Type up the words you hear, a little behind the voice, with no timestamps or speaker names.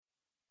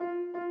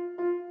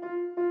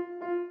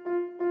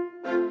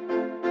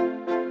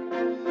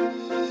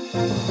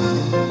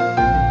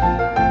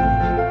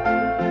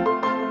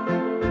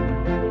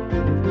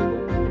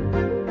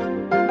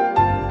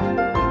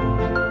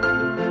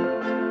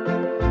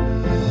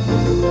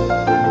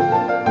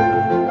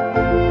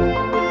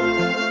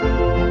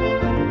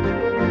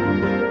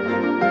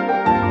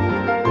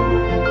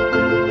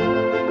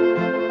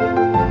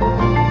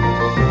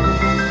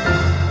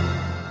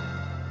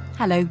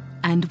Hello,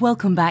 and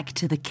welcome back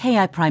to the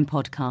KI Prime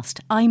podcast.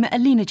 I'm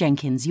Alina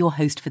Jenkins, your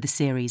host for the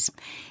series.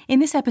 In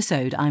this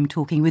episode, I'm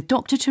talking with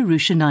Dr.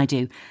 Tarusha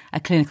Naidu, a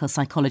clinical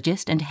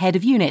psychologist and head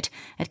of unit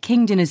at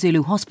King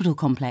Dinizulu Hospital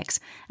Complex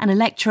and a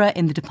lecturer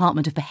in the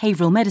Department of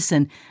Behavioural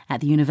Medicine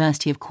at the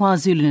University of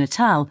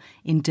KwaZulu-Natal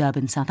in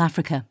Durban, South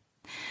Africa.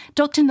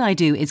 Dr.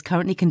 Naidu is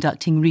currently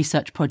conducting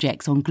research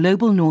projects on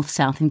global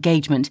North-South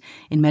engagement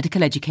in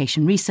medical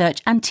education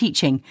research and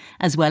teaching,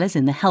 as well as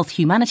in the health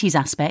humanities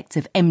aspects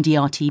of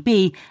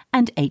MDR-TB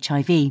and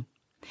HIV.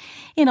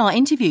 In our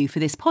interview for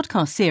this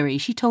podcast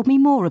series, she told me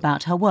more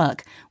about her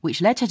work,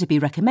 which led her to be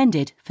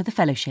recommended for the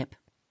fellowship.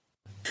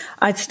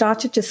 I'd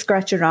started to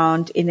scratch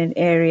around in an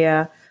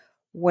area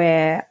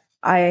where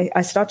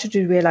I started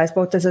to realize,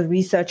 both as a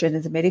researcher and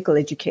as a medical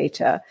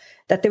educator,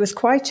 that there was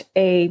quite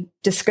a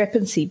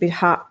discrepancy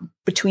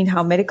between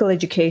how medical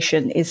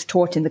education is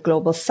taught in the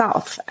global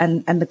South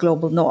and the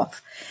global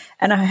North.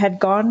 And I had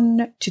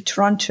gone to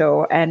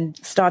Toronto and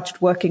started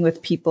working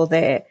with people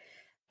there.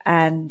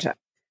 And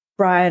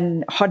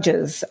Brian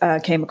Hodges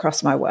came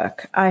across my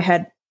work. I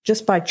had,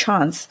 just by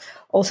chance,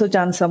 also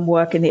done some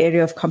work in the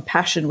area of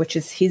compassion, which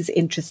is his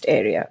interest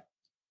area.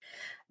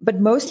 But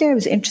mostly I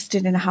was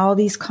interested in how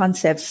these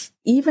concepts,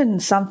 even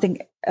something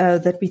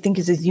that we think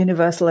is as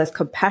universal as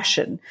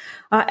compassion,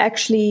 are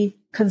actually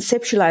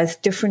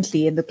conceptualized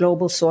differently in the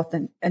global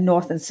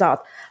North and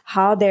South,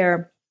 how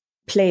they're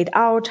played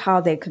out, how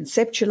they're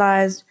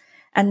conceptualized.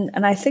 And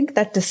I think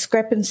that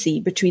discrepancy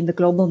between the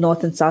global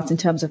North and South in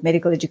terms of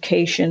medical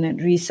education and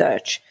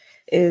research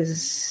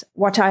is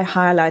what I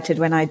highlighted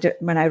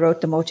when I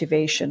wrote the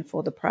motivation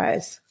for the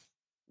prize.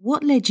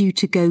 What led you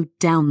to go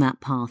down that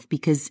path?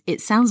 Because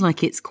it sounds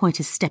like it's quite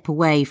a step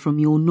away from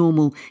your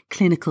normal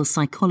clinical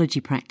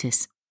psychology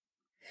practice.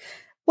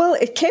 Well,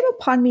 it came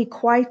upon me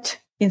quite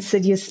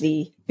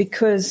insidiously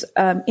because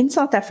in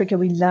South Africa,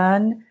 we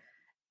learn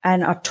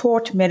and are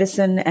taught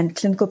medicine and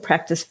clinical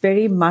practice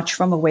very much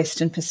from a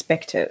Western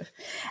perspective.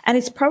 And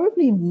it's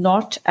probably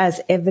not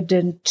as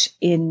evident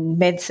in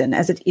medicine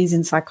as it is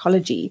in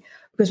psychology,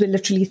 because we're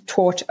literally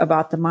taught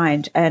about the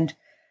mind. And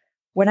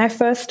when I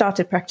first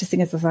started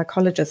practicing as a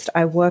psychologist,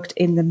 I worked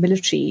in the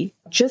military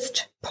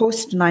just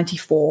post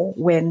 94,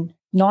 when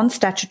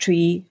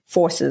non-statutory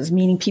forces,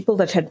 meaning people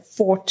that had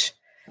fought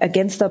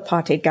against the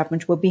apartheid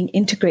government, were being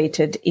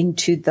integrated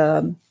into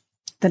the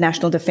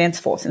National Defense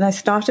Force. And I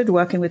started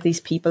working with these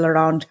people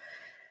around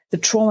the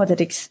trauma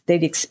that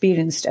they'd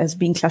experienced as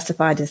being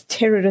classified as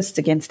terrorists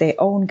against their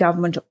own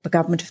government, the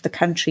government of the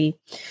country,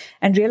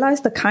 and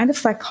realized the kind of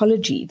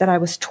psychology that I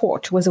was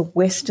taught was a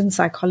Western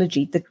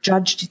psychology that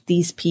judged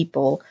these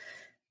people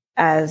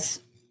as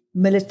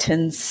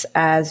militants,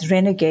 as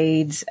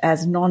renegades,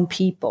 as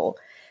non-people.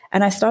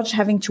 And I started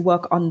having to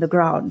work on the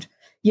ground.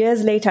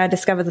 Years later, I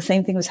discovered the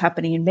same thing was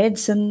happening in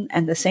medicine,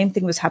 and the same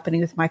thing was happening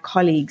with my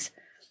colleagues.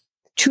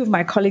 Two of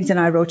my colleagues and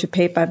I wrote a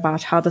paper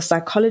about how the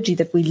psychology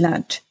that we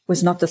learnt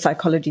was not the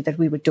psychology that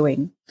we were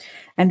doing.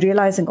 And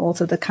realizing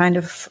also the kind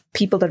of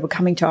people that were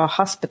coming to our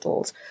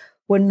hospitals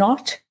were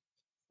not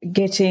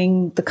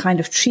getting the kind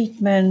of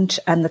treatment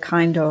and the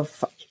kind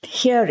of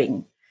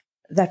hearing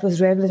that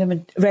was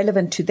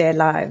relevant to their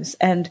lives.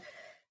 And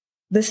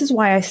this is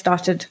why I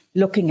started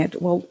looking at,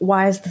 well,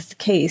 why is this the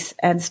case?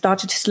 And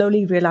started to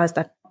slowly realize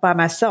that by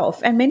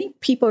myself. And many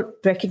people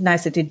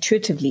recognize it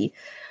intuitively,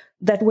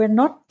 that we're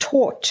not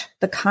taught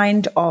the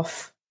kind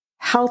of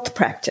health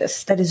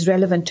practice that is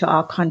relevant to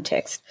our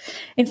context.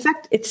 In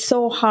fact, it's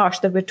so harsh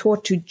that we're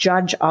taught to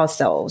judge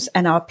ourselves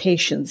and our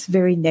patients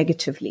very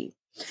negatively.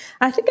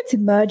 I think it's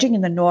emerging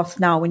in the North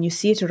now when you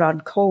see it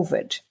around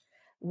COVID,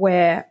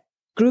 where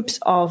groups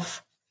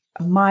of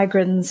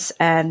migrants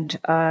and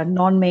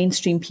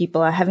non-mainstream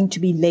people are having to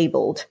be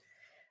labeled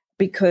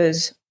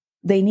because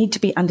they need to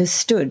be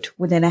understood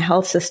within a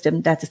health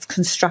system that is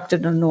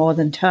constructed on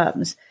Northern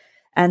terms,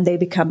 and they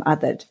become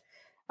othered.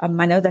 I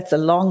know that's a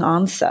long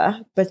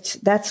answer, but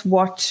that's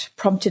what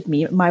prompted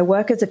me. My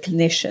work as a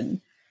clinician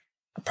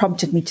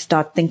prompted me to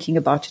start thinking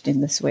about it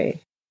in this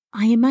way.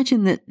 I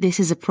imagine that this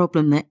is a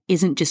problem that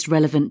isn't just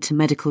relevant to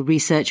medical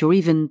research or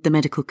even the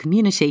medical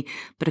community,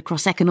 but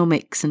across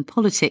economics and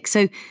politics.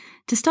 So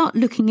to start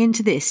looking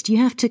into this, do you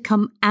have to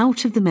come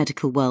out of the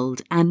medical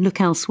world and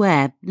look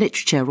elsewhere,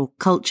 literature or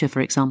culture,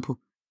 for example?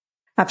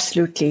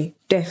 Absolutely,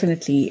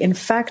 definitely. In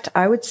fact,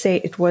 I would say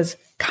it was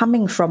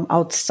coming from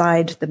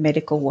outside the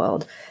medical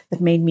world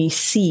that made me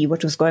see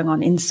what was going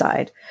on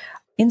inside.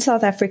 In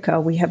South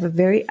Africa, we have a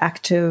very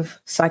active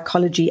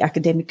psychology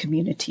academic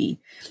community.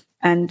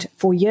 And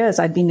for years,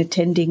 I'd been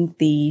attending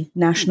the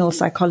National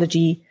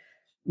Psychology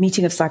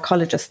Meeting of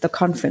Psychologists, the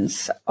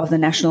conference of the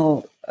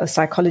National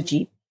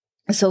Psychology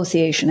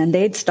Association, and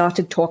they'd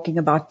started talking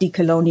about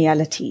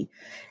decoloniality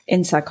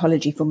in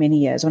psychology for many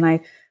years. When I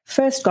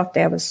first got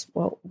there, I was,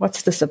 well,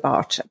 what's this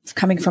about? It's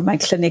coming from my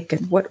clinic,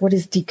 and what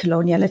is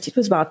decoloniality? It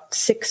was about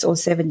 6 or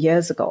 7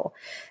 years ago.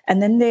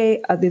 And then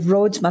the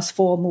Rhodes Must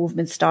Fall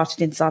movement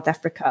started in South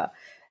Africa,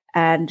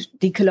 and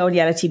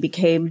decoloniality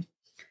became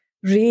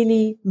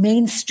really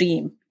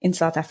mainstream in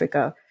South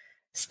Africa.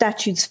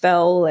 Statutes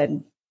fell,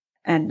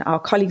 and our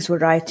colleagues were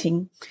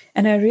writing.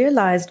 And I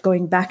realized,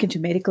 going back into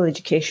medical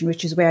education,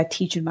 which is where I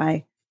teach in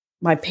my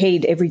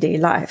paid everyday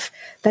life,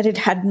 that it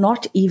had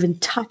not even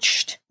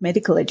touched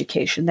medical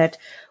education, that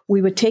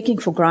we were taking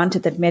for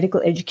granted that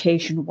medical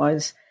education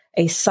was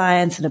a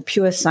science and a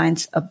pure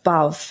science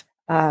above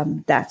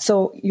that.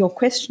 So your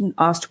question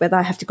asked whether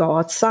I have to go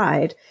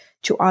outside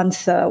to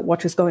answer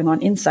what was going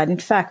on inside. In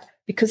fact,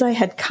 because I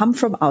had come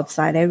from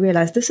outside, I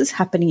realized this is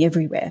happening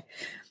everywhere.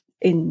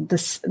 In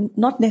this,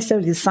 not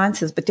necessarily the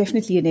sciences, but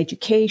definitely in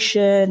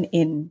education,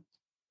 in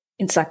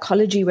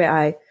psychology,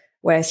 where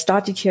I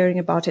started hearing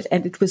about it,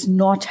 and it was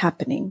not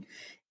happening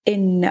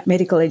in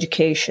medical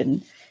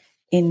education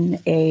in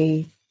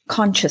a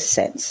conscious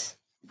sense.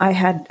 I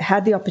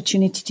had the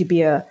opportunity to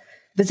be a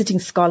visiting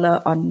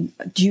scholar on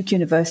Duke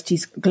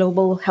University's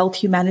Global Health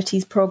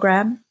Humanities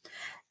program,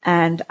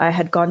 and I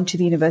had gone to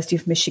the University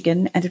of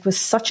Michigan, and it was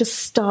such a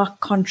stark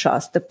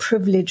contrast, the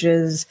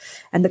privileges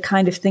and the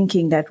kind of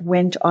thinking that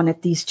went on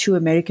at these two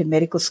American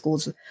medical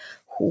schools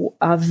who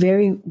are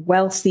very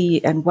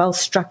wealthy and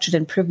well-structured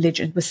and privileged.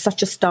 It was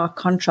such a stark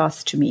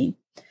contrast to me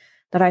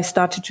that I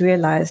started to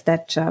realize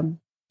that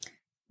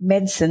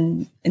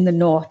medicine in the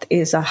North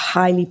is a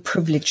highly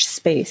privileged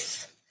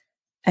space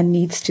and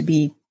needs to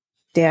be,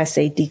 dare I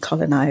say,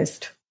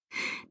 decolonized.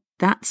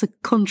 That's a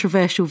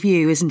controversial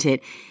view, isn't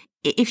it?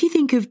 If you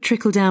think of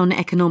trickle-down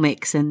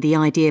economics and the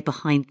idea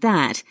behind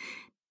that,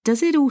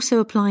 does it also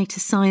apply to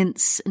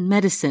science and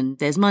medicine?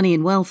 There's money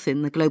and wealth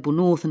in the global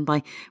North, and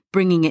by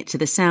bringing it to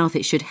the South,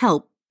 it should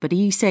help. But are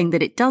you saying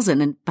that it doesn't,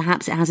 and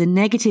perhaps it has a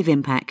negative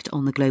impact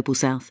on the global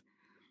South?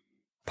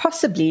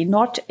 Possibly,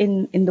 not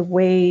in the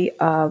way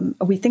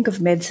we think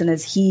of medicine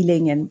as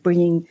healing and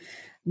bringing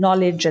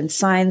knowledge and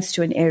science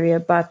to an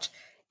area, but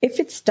if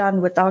it's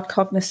done without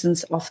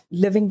cognizance of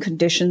living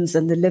conditions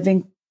and the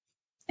living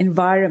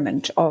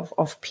environment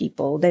of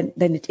people, then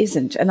it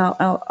isn't. And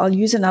I'll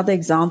use another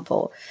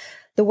example.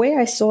 The way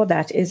I saw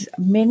that is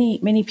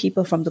many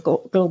people from the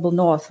global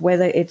North,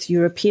 whether it's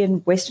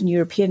Western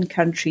European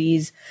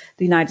countries,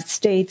 the United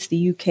States,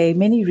 the UK,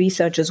 many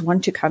researchers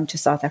want to come to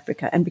South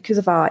Africa. And because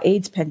of our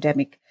AIDS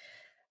pandemic,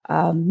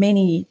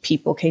 many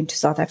people came to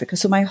South Africa.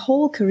 So my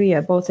whole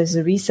career, both as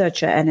a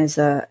researcher and as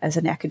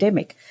an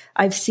academic,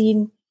 I've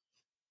seen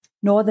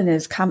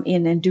Northerners come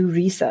in and do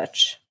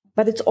research.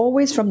 But it's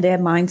always from their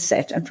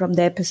mindset and from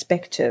their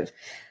perspective,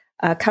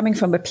 coming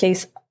from a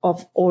place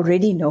of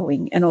already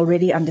knowing and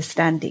already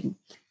understanding.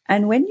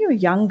 And when you're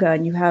younger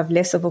and you have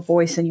less of a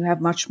voice and you have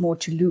much more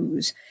to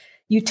lose,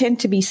 you tend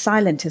to be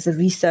silent as a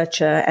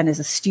researcher and as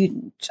a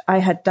student. I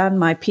had done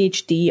my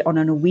PhD on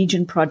a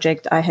Norwegian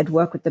project. I had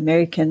worked with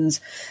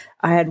Americans.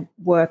 I had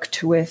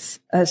worked with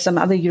some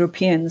other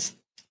Europeans,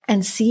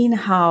 and seen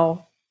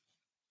how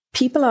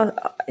people are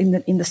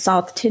in the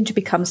South tend to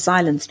become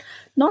silenced,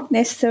 not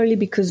necessarily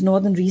because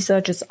Northern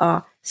researchers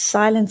are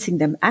silencing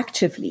them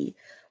actively,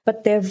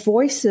 but their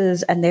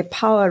voices and their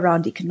power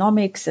around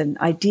economics and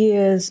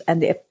ideas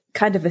and the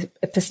kind of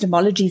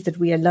epistemologies that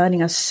we are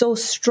learning are so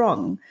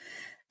strong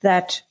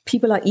that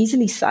people are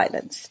easily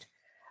silenced.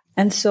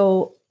 And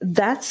so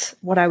that's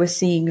what I was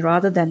seeing.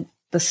 Rather than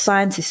the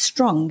science is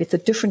strong, it's a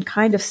different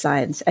kind of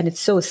science, and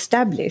it's so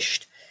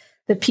established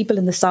that people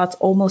in the South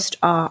almost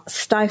are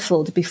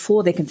stifled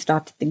before they can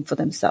start to think for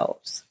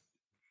themselves.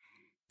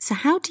 So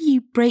how do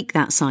you break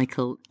that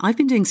cycle? I've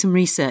been doing some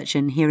research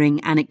and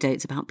hearing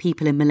anecdotes about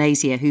people in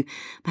Malaysia who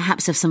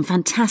perhaps have some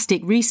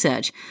fantastic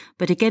research,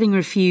 but are getting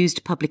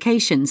refused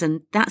publications.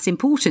 And that's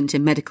important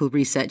in medical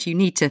research. You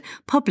need to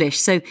publish.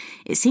 So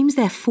it seems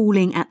they're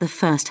falling at the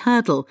first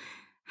hurdle.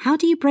 How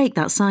do you break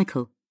that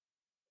cycle?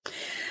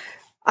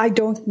 I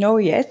don't know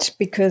yet,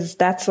 because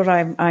that's what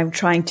I'm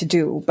trying to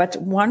do. But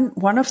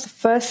one of the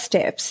first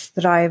steps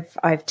that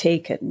I've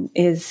taken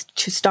is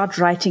to start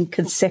writing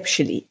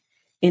conceptually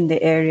in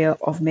the area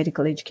of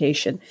medical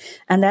education.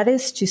 And that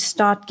is to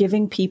start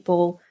giving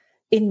people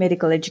in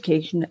medical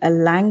education a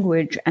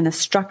language and a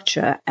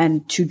structure,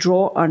 and to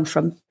draw on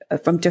from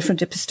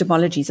different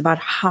epistemologies about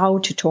how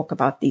to talk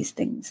about these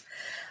things.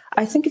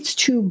 I think it's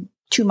too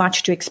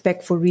much to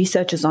expect for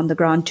researchers on the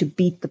ground to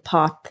beat the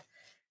path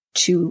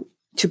to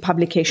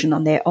publication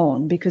on their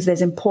own, because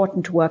there's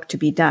important work to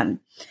be done.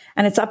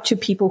 And it's up to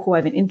people who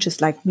have an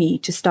interest like me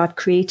to start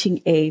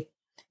creating a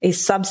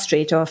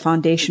substrate or a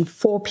foundation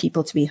for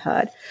people to be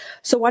heard.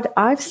 So what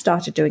I've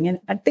started doing,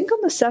 and I think on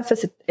the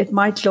surface it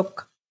might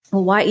look,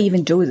 well, why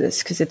even do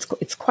this? Because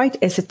it's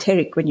quite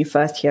esoteric when you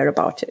first hear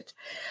about it.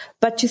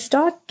 But to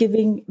start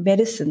giving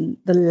medicine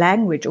the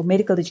language, or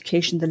medical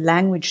education the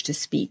language to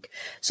speak.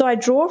 So I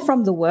draw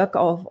from the work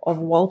of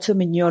Walter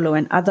Mignolo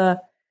and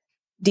other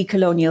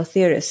decolonial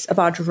theorists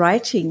about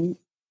writing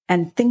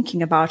and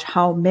thinking about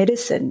how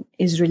medicine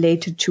is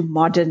related to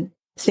modern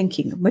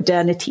thinking,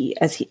 modernity,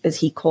 as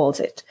he calls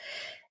it,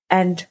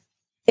 and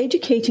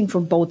educating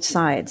from both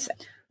sides.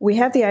 We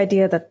have the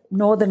idea that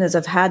Northerners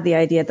have had the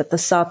idea that the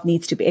South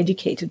needs to be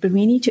educated, but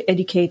we need to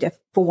educate,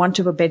 for want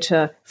of a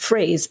better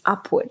phrase,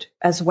 upward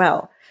as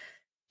well,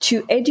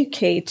 to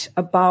educate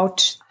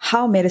about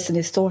how medicine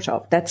is thought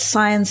of, that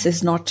science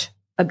is not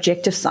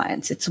objective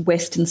science, it's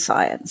Western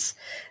science,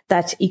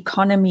 that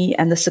economy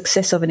and the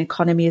success of an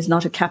economy is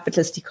not a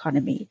capitalist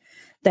economy,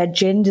 that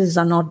genders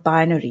are not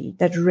binary,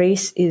 that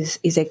race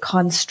is a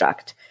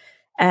construct.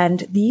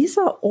 And these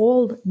are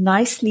all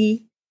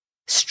nicely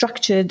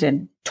structured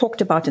and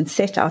talked about and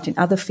set out in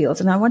other fields.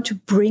 And I want to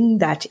bring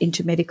that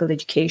into medical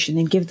education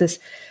and give this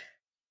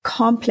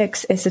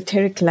complex,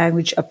 esoteric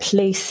language a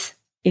place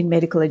in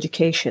medical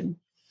education.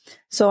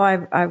 So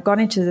I've gone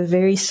into the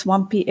very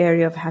swampy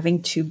area of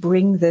having to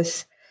bring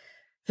this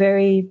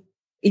very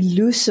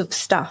elusive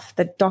stuff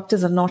that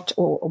doctors are not,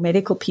 or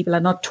medical people are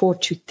not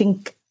taught to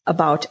think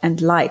about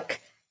and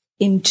like,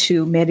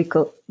 into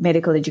medical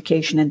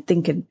education and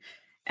think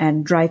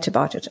and write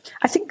about it.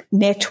 I think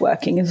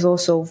networking is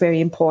also very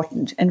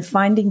important, and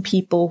finding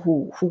people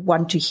who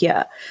want to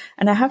hear.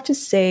 And I have to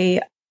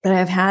say that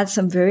I've had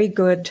some very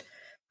good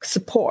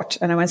support,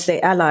 and I want to say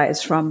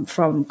allies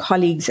from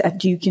colleagues at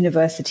Duke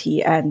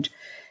University and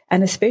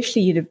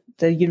especially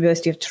the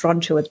University of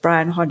Toronto with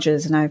Brian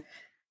Hodges. And I'm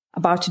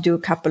about to do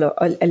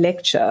a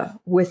lecture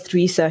with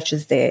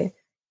researchers there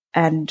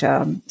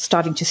and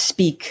starting to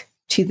speak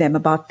to them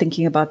about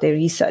thinking about their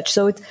research.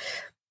 So it's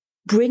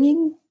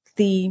bringing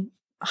the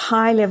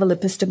high-level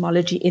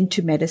epistemology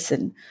into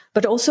medicine,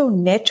 but also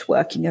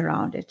networking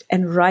around it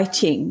and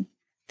writing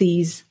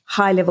these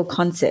high-level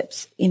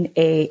concepts in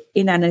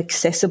an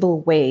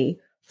accessible way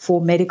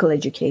for medical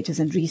educators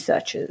and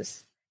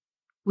researchers.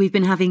 We've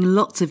been having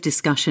lots of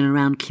discussion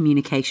around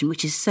communication,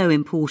 which is so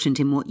important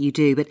in what you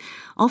do, but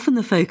often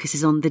the focus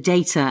is on the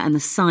data and the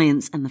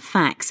science and the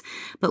facts.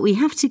 But we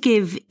have to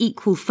give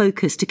equal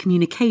focus to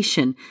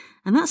communication,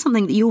 and that's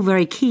something that you're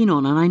very keen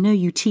on, and I know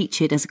you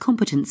teach it as a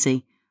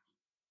competency.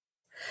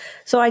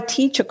 So I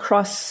teach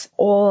across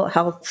all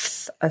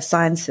health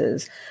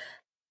sciences,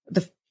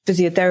 the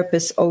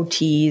physiotherapists,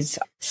 OTs,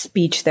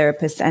 speech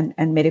therapists,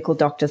 and medical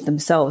doctors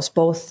themselves,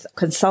 both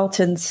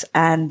consultants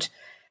and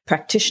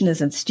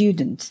practitioners and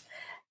students.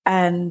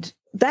 And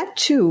that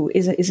too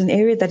is an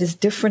area that is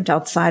different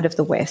outside of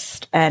the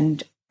West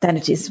and than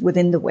it is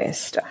within the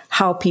West,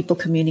 how people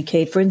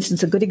communicate. For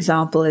instance, a good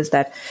example is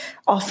that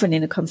often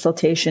in a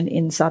consultation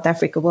in South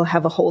Africa, we'll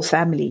have a whole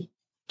family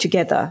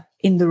together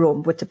in the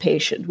room with the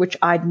patient, which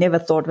I'd never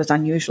thought was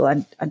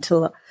unusual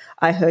until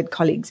I heard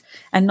colleagues.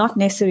 And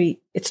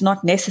it's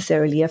not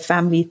necessarily a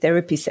family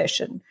therapy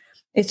session.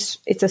 It's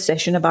a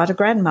session about a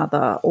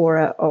grandmother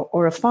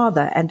or a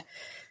father. And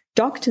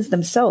doctors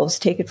themselves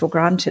take it for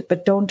granted,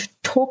 but don't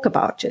talk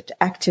about it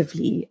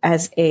actively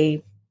as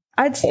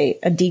I'd say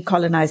a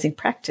decolonizing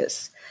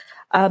practice.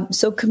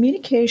 So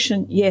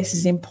communication, yes,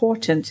 is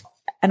important.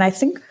 And I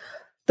think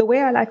the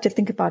way I like to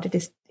think about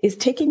it is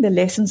taking the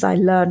lessons I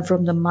learned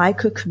from the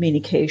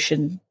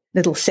micro-communication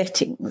little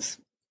settings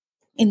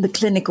in the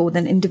clinic with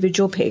an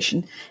individual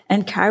patient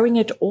and carrying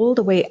it all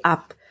the way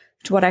up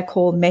to what I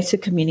call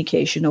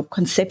meta-communication or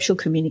conceptual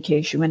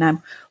communication when I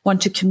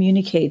want to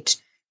communicate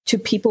to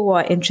people who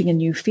are entering a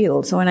new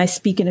field. So when I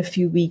speak in a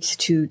few weeks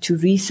to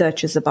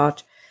researchers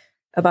about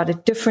a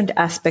different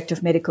aspect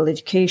of medical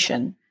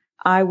education,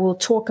 I will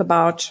talk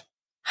about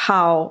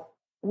how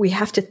we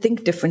have to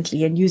think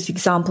differently and use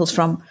examples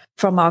from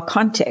our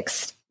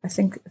context. I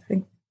think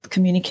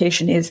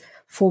communication is,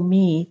 for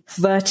me,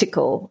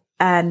 vertical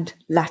and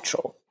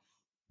lateral.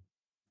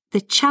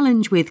 The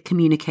challenge with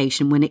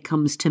communication when it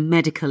comes to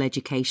medical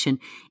education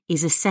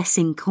is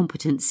assessing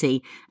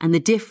competency and the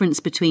difference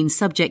between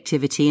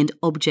subjectivity and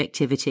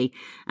objectivity.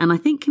 And I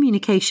think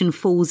communication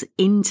falls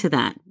into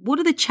that. What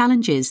are the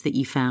challenges that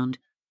you found?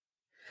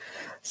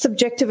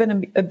 Subjective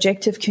and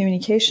objective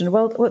communication.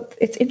 Well,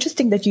 it's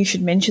interesting that you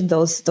should mention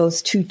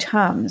those two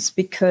terms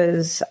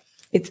because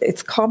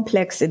it's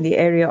complex in the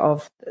area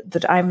of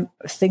that I'm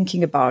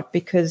thinking about,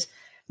 because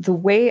the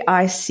way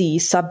I see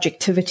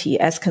subjectivity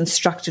as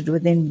constructed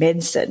within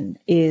medicine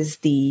is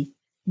the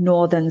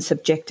Northern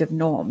subjective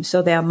norm.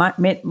 So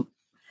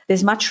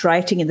there's much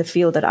writing in the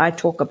field that I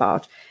talk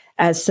about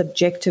as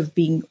subjective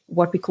being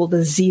what we call the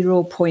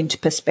 0-point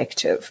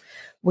perspective,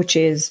 which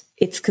is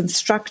it's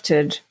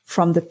constructed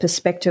from the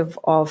perspective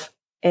of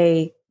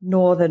a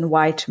Northern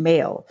white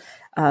male.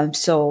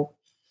 So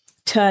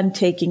turn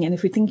taking, and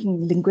if we're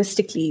thinking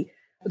linguistically,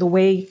 the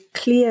way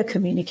clear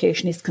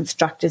communication is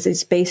constructed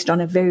is based on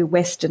a very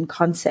Western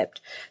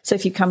concept. So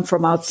if you come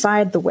from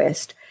outside the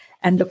West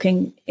and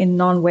looking in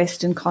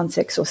non-Western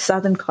contexts or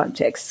Southern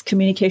contexts,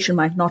 communication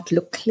might not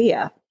look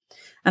clear.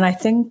 And I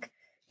think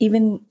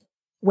even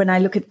when I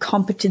look at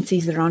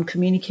competencies around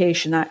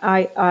communication,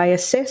 I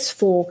assess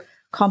for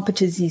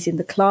competencies in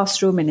the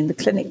classroom and in the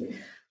clinic.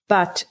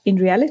 But in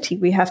reality,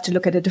 we have to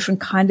look at a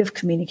different kind of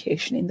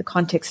communication in the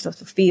context of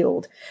the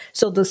field.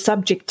 So the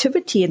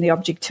subjectivity and the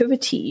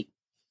objectivity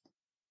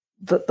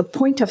the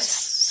point of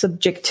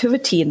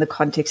subjectivity in the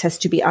context has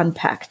to be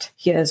unpacked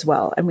here as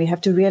well. And we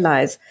have to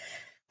realize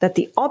that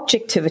the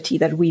objectivity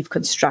that we've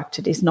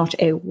constructed is not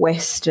a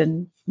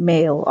Western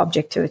male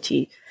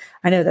objectivity.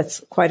 I know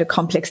that's quite a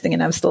complex thing,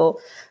 and I'm still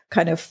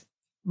kind of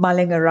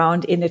mulling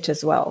around in it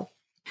as well.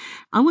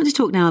 I want to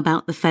talk now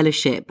about the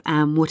fellowship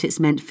and what it's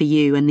meant for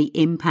you and the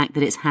impact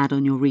that it's had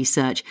on your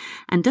research.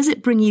 And does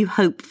it bring you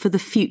hope for the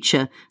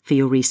future for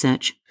your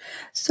research?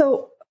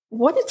 So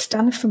what it's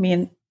done for me,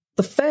 and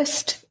the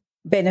first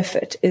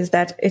benefit is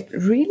that it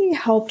really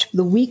helped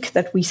the week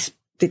that we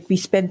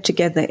spent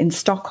together in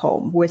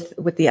Stockholm with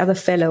the other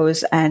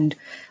fellows and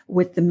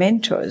with the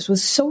mentors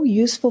was so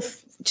useful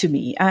to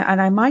me. And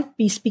I might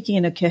be speaking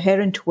in a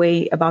coherent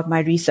way about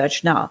my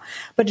research now,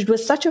 but it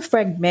was such a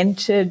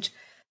fragmented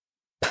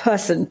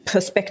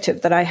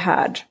perspective that I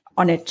had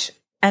on it.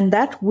 And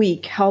that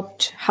week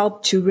helped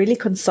to really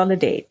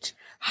consolidate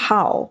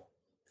how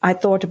I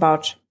thought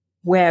about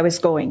where I was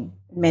going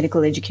in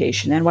medical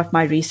education and what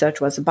my research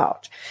was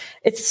about.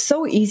 It's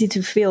so easy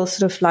to feel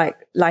sort of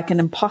like an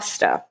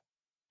imposter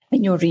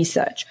in your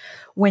research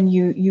when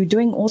you're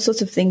doing all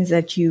sorts of things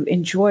that you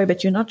enjoy,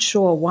 but you're not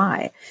sure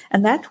why.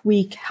 And that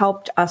week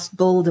helped us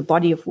build a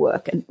body of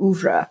work, an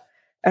oeuvre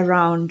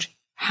around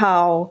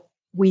how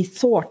we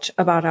thought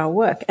about our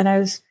work. And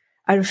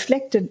I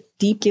reflected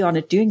deeply on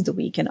it during the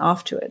week and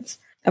afterwards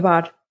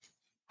about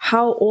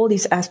how all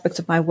these aspects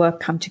of my work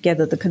come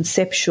together, the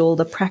conceptual,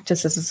 the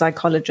practice as a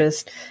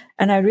psychologist.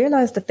 And I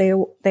realized that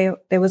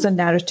there was a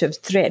narrative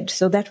thread.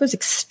 So that was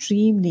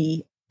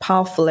extremely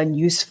powerful and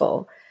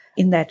useful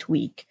in that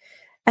week.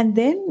 And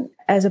then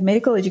as a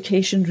medical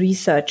education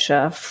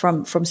researcher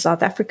from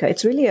South Africa,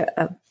 it's really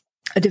a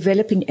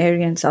developing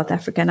area in South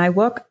Africa. And I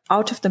work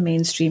out of the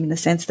mainstream in the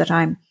sense that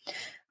I'm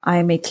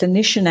a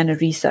clinician and a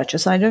researcher.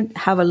 So I don't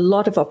have a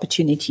lot of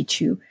opportunity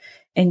to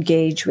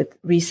engage with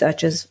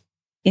researchers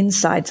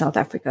inside South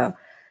Africa,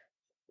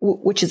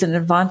 which is an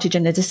advantage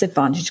and a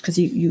disadvantage because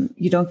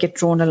you don't get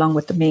drawn along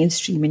with the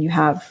mainstream and you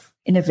have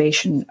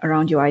innovation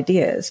around your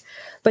ideas.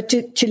 But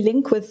to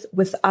link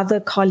with other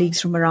colleagues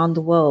from around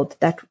the world,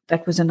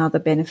 that was another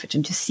benefit.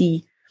 And to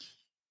see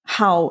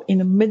how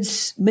in a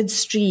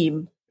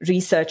midstream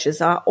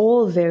researchers are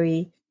all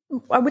very,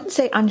 I wouldn't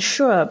say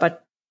unsure,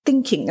 but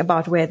thinking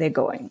about where they're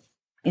going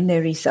in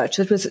their research.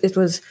 It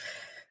was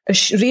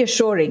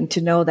reassuring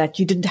to know that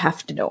you didn't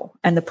have to know,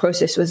 and the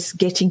process was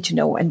getting to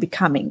know and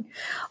becoming.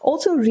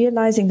 Also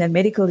realizing that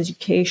medical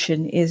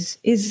education is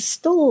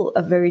still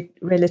a very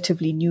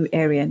relatively new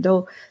area, and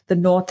though the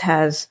North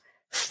has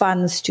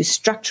funds to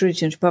structure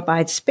it and to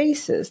provide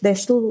spaces, they're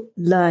still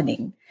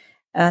learning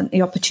and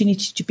the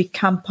opportunity to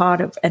become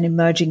part of an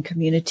emerging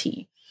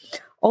community.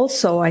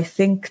 Also, I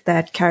think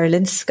that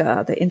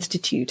Karolinska, the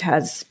institute,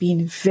 has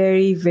been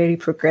very, very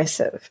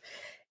progressive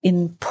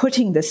in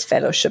putting this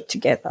fellowship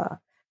together.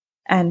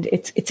 And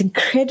it's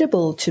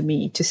incredible to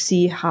me to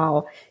see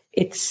how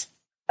it's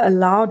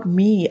allowed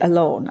me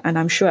alone, and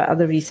I'm sure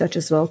other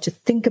researchers as well, to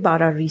think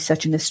about our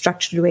research in a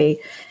structured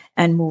way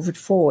and move it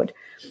forward.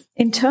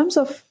 In terms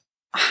of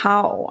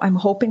how, I'm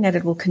hoping that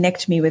it will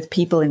connect me with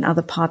people in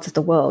other parts of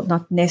the world,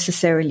 not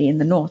necessarily in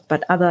the North,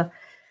 but other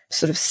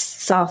sort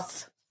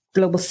of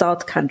global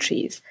South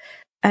countries.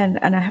 And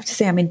I have to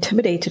say I'm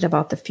intimidated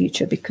about the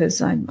future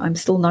because I'm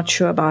still not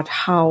sure about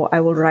how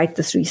I will write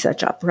this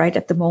research up. Right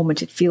at the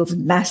moment, it feels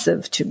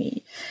massive to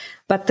me.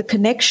 But the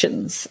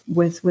connections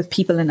with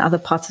people in other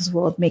parts of the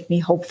world make me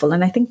hopeful.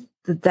 And I think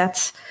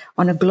that's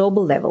on a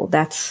global level,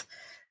 that's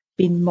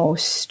been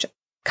most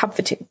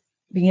comforting,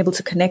 being able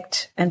to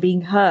connect and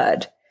being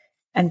heard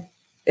and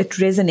it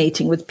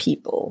resonating with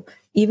people,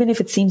 even if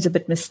it seems a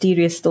bit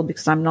mysterious still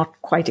because I'm not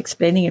quite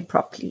explaining it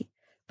properly.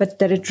 But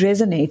that it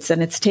resonates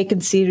and it's taken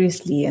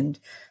seriously and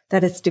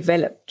that it's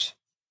developed.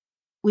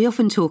 We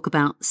often talk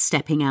about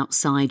stepping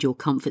outside your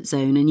comfort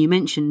zone, and you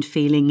mentioned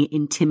feeling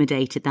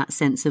intimidated, that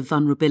sense of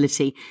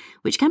vulnerability,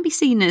 which can be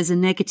seen as a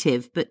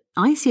negative, but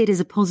I see it as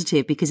a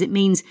positive because it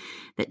means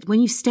that when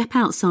you step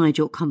outside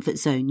your comfort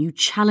zone, you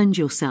challenge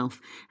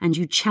yourself and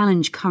you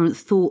challenge current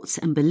thoughts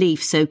and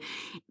beliefs. So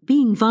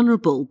being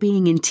vulnerable,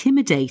 being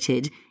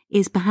intimidated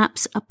is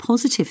perhaps a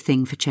positive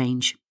thing for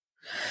change.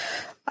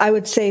 I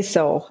would say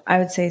so.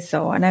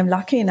 And I'm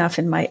lucky enough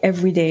in my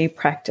everyday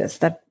practice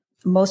that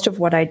most of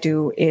what I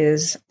do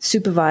is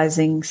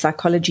supervising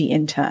psychology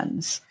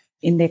interns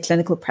in their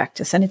clinical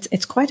practice. And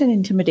it's quite an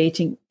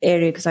intimidating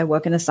area because I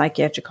work in a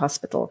psychiatric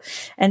hospital.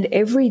 And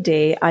every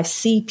day I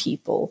see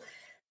people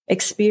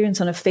experience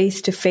on a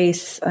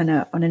face-to-face, on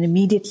an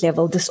immediate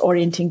level,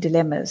 disorienting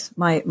dilemmas,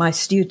 my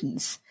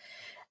students.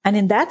 And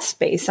in that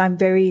space, I'm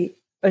very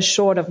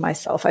assured of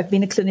myself. I've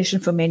been a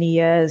clinician for many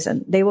years,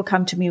 and they will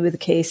come to me with a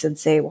case and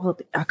say, well,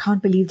 I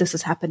can't believe this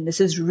has happened.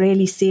 This is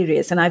really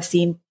serious. And I've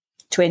seen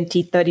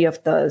 20, 30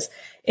 of those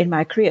in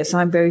my career. So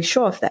I'm very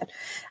sure of that.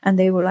 And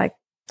they were like,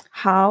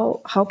 how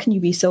can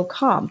you be so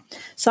calm?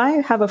 So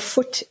I have a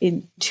foot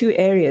in two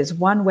areas.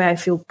 One where I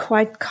feel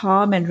quite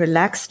calm and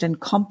relaxed and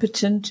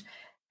competent.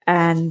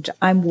 And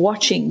I'm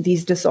watching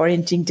these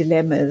disorienting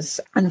dilemmas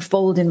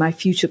unfold in my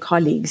future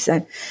colleagues.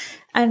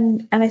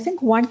 And I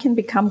think one can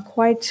become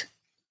quite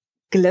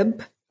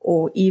glib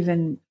or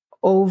even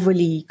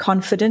overly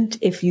confident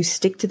if you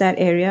stick to that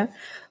area.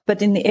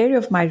 But in the area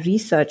of my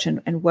research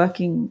and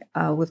working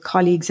with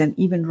colleagues and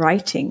even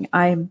writing,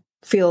 I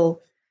feel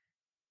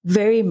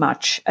very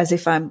much as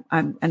if I'm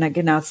and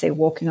again, I'll say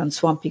walking on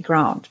swampy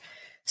ground.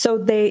 So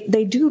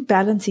they do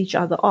balance each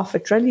other off.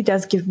 It really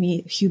does give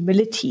me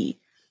humility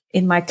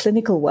in my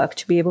clinical work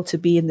to be able to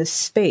be in this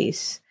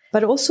space,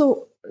 but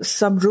also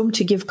some room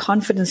to give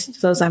confidence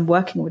to those I'm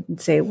working with and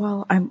say,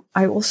 well,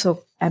 I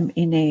also am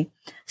in a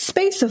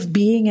space of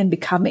being and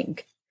becoming.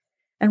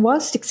 And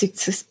whilst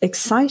it's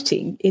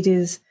exciting,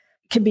 it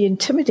can be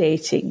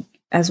intimidating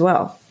as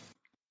well.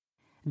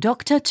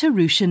 Dr.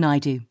 Tarusha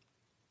Naidu.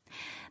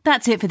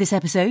 That's it for this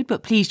episode,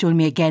 but please join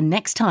me again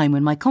next time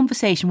when my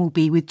conversation will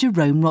be with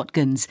Jerome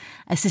Rotgens,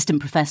 Assistant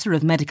Professor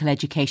of Medical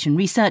Education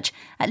Research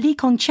at Lee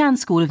Kong Chan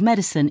School of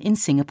Medicine in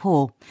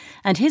Singapore,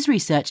 and his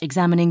research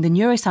examining the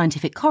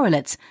neuroscientific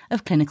correlates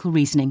of clinical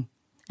reasoning.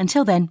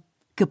 Until then,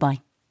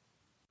 goodbye.